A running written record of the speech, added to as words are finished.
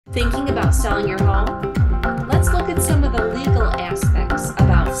Thinking about selling your home? Let's look at some of the legal aspects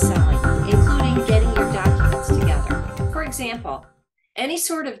about selling, including getting your documents together. For example, any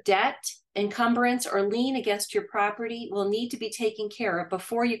sort of debt, encumbrance, or lien against your property will need to be taken care of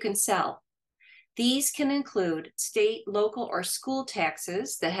before you can sell. These can include state, local, or school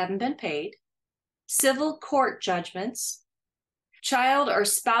taxes that haven't been paid, civil court judgments, child or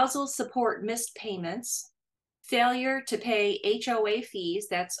spousal support missed payments, failure to pay HOA fees,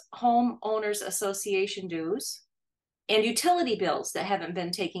 that's homeowners association dues, and utility bills that haven't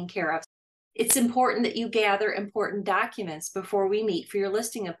been taken care of. It's important that you gather important documents before we meet for your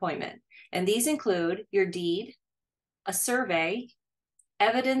listing appointment. And these include your deed, a survey,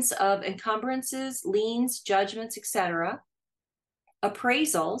 evidence of encumbrances, liens, judgments, etc.,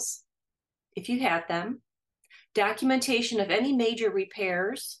 appraisals, if you have them, documentation of any major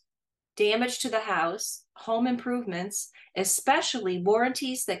repairs, damage to the house, home improvements, especially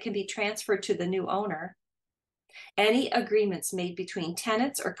warranties that can be transferred to the new owner, any agreements made between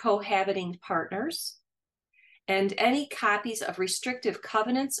tenants or cohabiting partners, and any copies of restrictive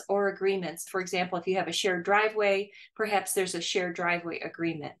covenants or agreements. For example, if you have a shared driveway, perhaps there's a shared driveway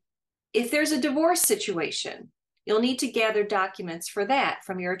agreement. If there's a divorce situation, you'll need to gather documents for that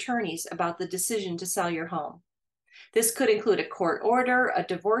from your attorneys about the decision to sell your home. This could include a court order, a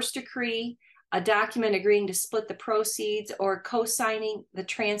divorce decree, a document agreeing to split the proceeds, or co-signing the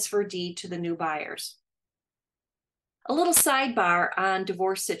transfer deed to the new buyers. A little sidebar on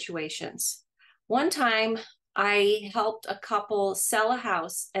divorce situations. One time I helped a couple sell a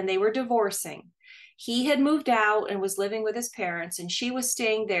house and they were divorcing. He had moved out and was living with his parents, and she was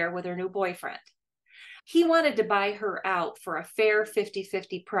staying there with her new boyfriend. He wanted to buy her out for a fair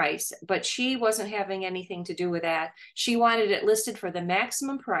 50-50 price, but she wasn't having anything to do with that. She wanted it listed for the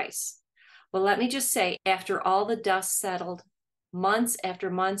maximum price. Well, let me just say, after all the dust settled, months after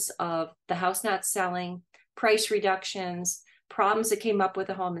months of the house not selling, price reductions, problems that came up with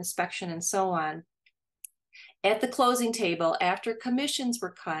the home inspection, and so on, at the closing table, after commissions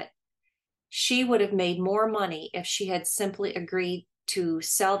were cut, she would have made more money if she had simply agreed to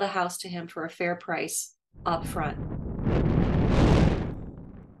sell the house to him for a fair price up front.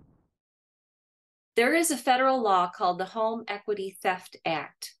 There is a federal law called the Home Equity Theft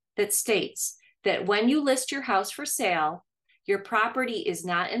Act that states that when you list your house for sale, your property is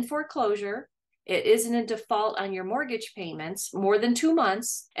not in foreclosure, it isn't in default on your mortgage payments more than 2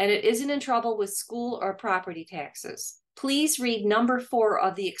 months, and it isn't in trouble with school or property taxes. Please read number 4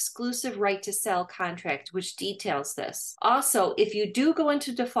 of the exclusive right to sell contract, which details this. Also, if you do go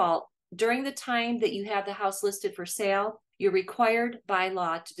into default during the time that you have the house listed for sale, you're required by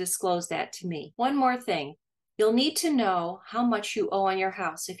law to disclose that to me. One more thing, you'll need to know how much you owe on your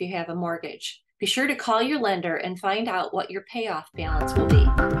house if you have a mortgage. Be sure to call your lender and find out what your payoff balance will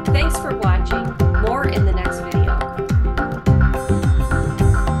be.